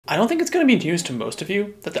I don't think it's going to be news to most of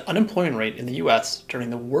you that the unemployment rate in the US during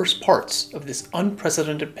the worst parts of this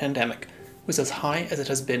unprecedented pandemic was as high as it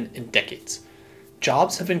has been in decades.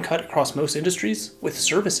 Jobs have been cut across most industries, with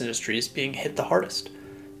service industries being hit the hardest.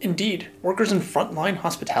 Indeed, workers in frontline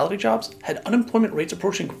hospitality jobs had unemployment rates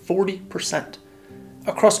approaching 40%.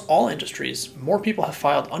 Across all industries, more people have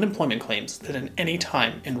filed unemployment claims than at any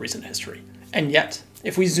time in recent history. And yet,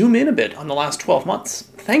 if we zoom in a bit on the last 12 months,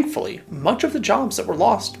 thankfully, much of the jobs that were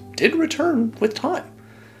lost did return with time.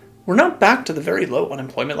 We're not back to the very low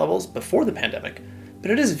unemployment levels before the pandemic,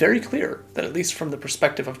 but it is very clear that at least from the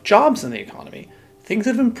perspective of jobs in the economy, things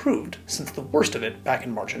have improved since the worst of it back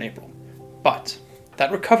in March and April. But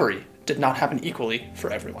that recovery did not happen equally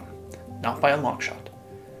for everyone, not by a long shot.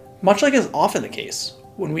 Much like is often the case,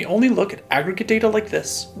 when we only look at aggregate data like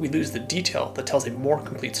this, we lose the detail that tells a more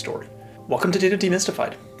complete story. Welcome to Data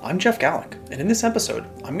Demystified. I'm Jeff Gallick, and in this episode,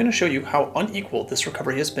 I'm going to show you how unequal this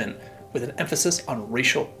recovery has been, with an emphasis on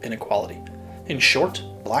racial inequality. In short,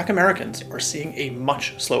 Black Americans are seeing a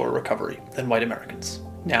much slower recovery than white Americans.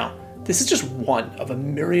 Now, this is just one of a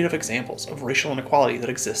myriad of examples of racial inequality that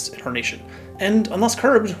exists in our nation, and unless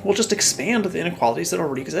curbed, will just expand the inequalities that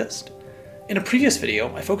already exist. In a previous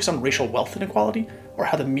video, I focused on racial wealth inequality, or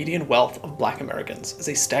how the median wealth of Black Americans is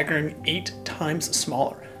a staggering 8 times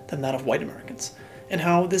smaller than that of white Americans, and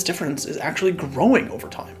how this difference is actually growing over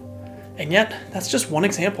time. And yet, that's just one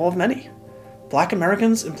example of many. Black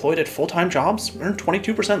Americans employed at full-time jobs earn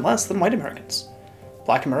 22% less than white Americans.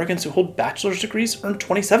 Black Americans who hold bachelor's degrees earn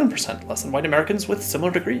 27% less than white Americans with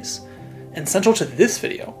similar degrees. And central to this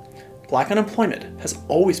video, Black unemployment has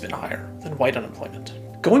always been higher than white unemployment.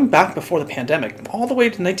 Going back before the pandemic, all the way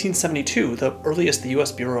to 1972, the earliest the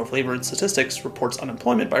US Bureau of Labor and Statistics reports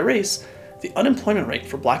unemployment by race, the unemployment rate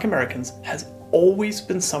for Black Americans has always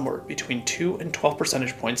been somewhere between 2 and 12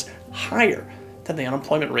 percentage points higher than the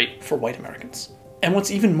unemployment rate for white Americans. And what's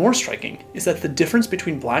even more striking is that the difference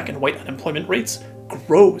between Black and white unemployment rates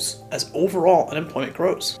grows as overall unemployment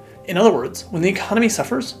grows. In other words, when the economy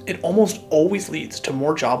suffers, it almost always leads to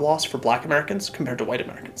more job loss for Black Americans compared to white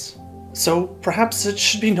Americans. So perhaps it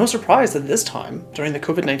should be no surprise that this time, during the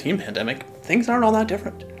COVID-19 pandemic, things aren't all that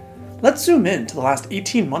different. Let's zoom in to the last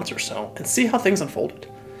 18 months or so and see how things unfolded.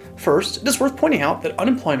 First, it is worth pointing out that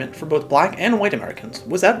unemployment for both Black and white Americans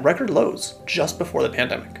was at record lows just before the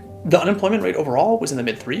pandemic. The unemployment rate overall was in the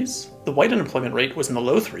mid-3s, the white unemployment rate was in the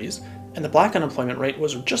low 3s, and the Black unemployment rate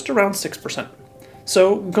was just around 6%.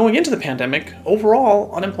 So going into the pandemic,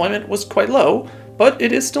 overall unemployment was quite low, but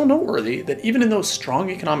it is still noteworthy that even in those strong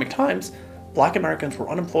economic times, Black Americans were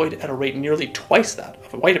unemployed at a rate nearly twice that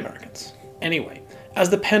of white Americans. Anyway, as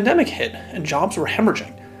the pandemic hit and jobs were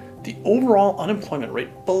hemorrhaging, the overall unemployment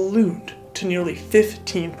rate ballooned to nearly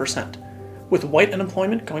 15%, with white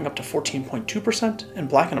unemployment going up to 14.2% and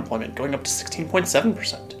Black unemployment going up to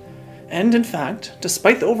 16.7%. And in fact,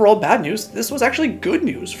 despite the overall bad news, this was actually good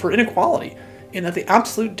news for inequality, in that the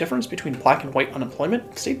absolute difference between Black and white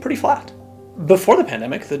unemployment stayed pretty flat. Before the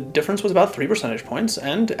pandemic, the difference was about 3 percentage points,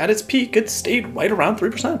 and at its peak, it stayed right around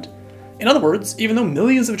 3%. In other words, even though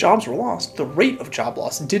millions of jobs were lost, the rate of job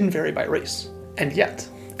loss didn't vary by race. And yet,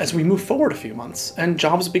 as we move forward a few months and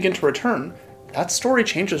jobs begin to return, that story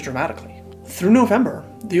changes dramatically. Through November,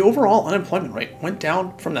 the overall unemployment rate went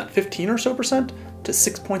down from that 15 or so percent to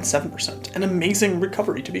 6.7%, an amazing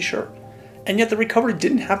recovery to be sure. And yet the recovery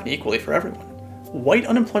didn't happen equally for everyone. White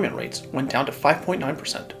unemployment rates went down to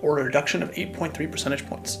 5.9%, or a reduction of 8.3 percentage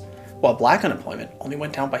points, while Black unemployment only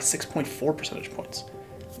went down by 6.4 percentage points.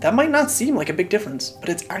 That might not seem like a big difference, but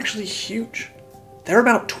it's actually huge. There are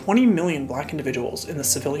about 20 million Black individuals in the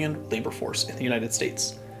civilian labor force in the United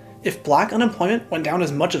States. If Black unemployment went down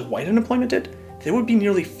as much as white unemployment did, there would be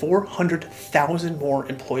nearly 400,000 more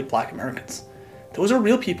employed Black Americans. Those are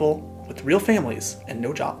real people with real families and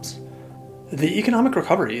no jobs. The economic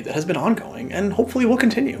recovery that has been ongoing, and hopefully will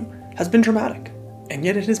continue, has been dramatic, and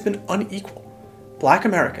yet it has been unequal. Black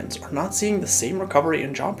Americans are not seeing the same recovery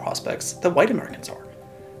in job prospects that white Americans are.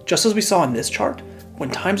 Just as we saw in this chart, when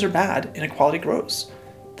times are bad, inequality grows.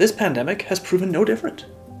 This pandemic has proven no different.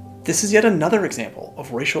 This is yet another example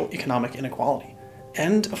of racial economic inequality.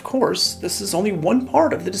 And, of course, this is only one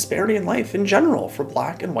part of the disparity in life in general for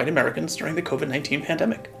Black and white Americans during the COVID-19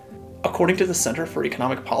 pandemic. According to the Center for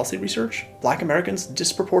Economic Policy Research, Black Americans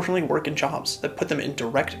disproportionately work in jobs that put them in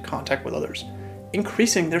direct contact with others,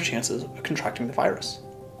 increasing their chances of contracting the virus.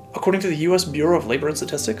 According to the US Bureau of Labor and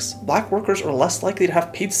Statistics, Black workers are less likely to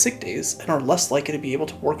have paid sick days and are less likely to be able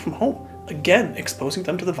to work from home, again exposing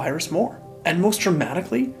them to the virus more. And most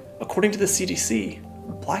dramatically, according to the CDC,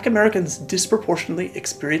 Black Americans disproportionately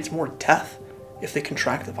experience more death if they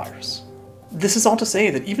contract the virus. This is all to say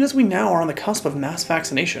that even as we now are on the cusp of mass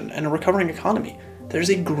vaccination and a recovering economy, there's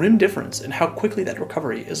a grim difference in how quickly that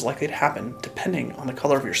recovery is likely to happen depending on the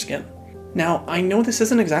color of your skin. Now, I know this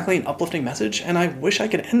isn't exactly an uplifting message, and I wish I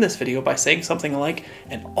could end this video by saying something like,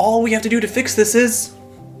 and all we have to do to fix this is...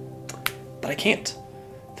 But I can't.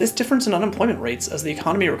 This difference in unemployment rates as the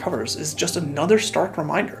economy recovers is just another stark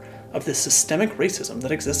reminder of the systemic racism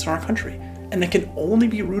that exists in our country, and that can only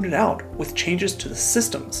be rooted out with changes to the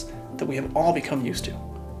systems that we have all become used to.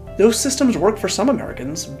 Those systems work for some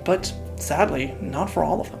Americans, but sadly, not for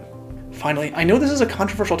all of them. Finally, I know this is a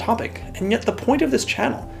controversial topic, and yet the point of this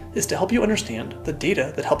channel is to help you understand the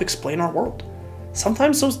data that help explain our world.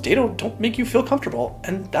 Sometimes those data don't make you feel comfortable,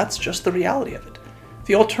 and that's just the reality of it.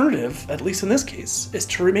 The alternative, at least in this case, is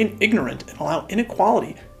to remain ignorant and allow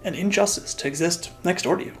inequality and injustice to exist next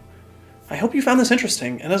door to you. I hope you found this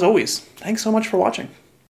interesting, and as always, thanks so much for watching.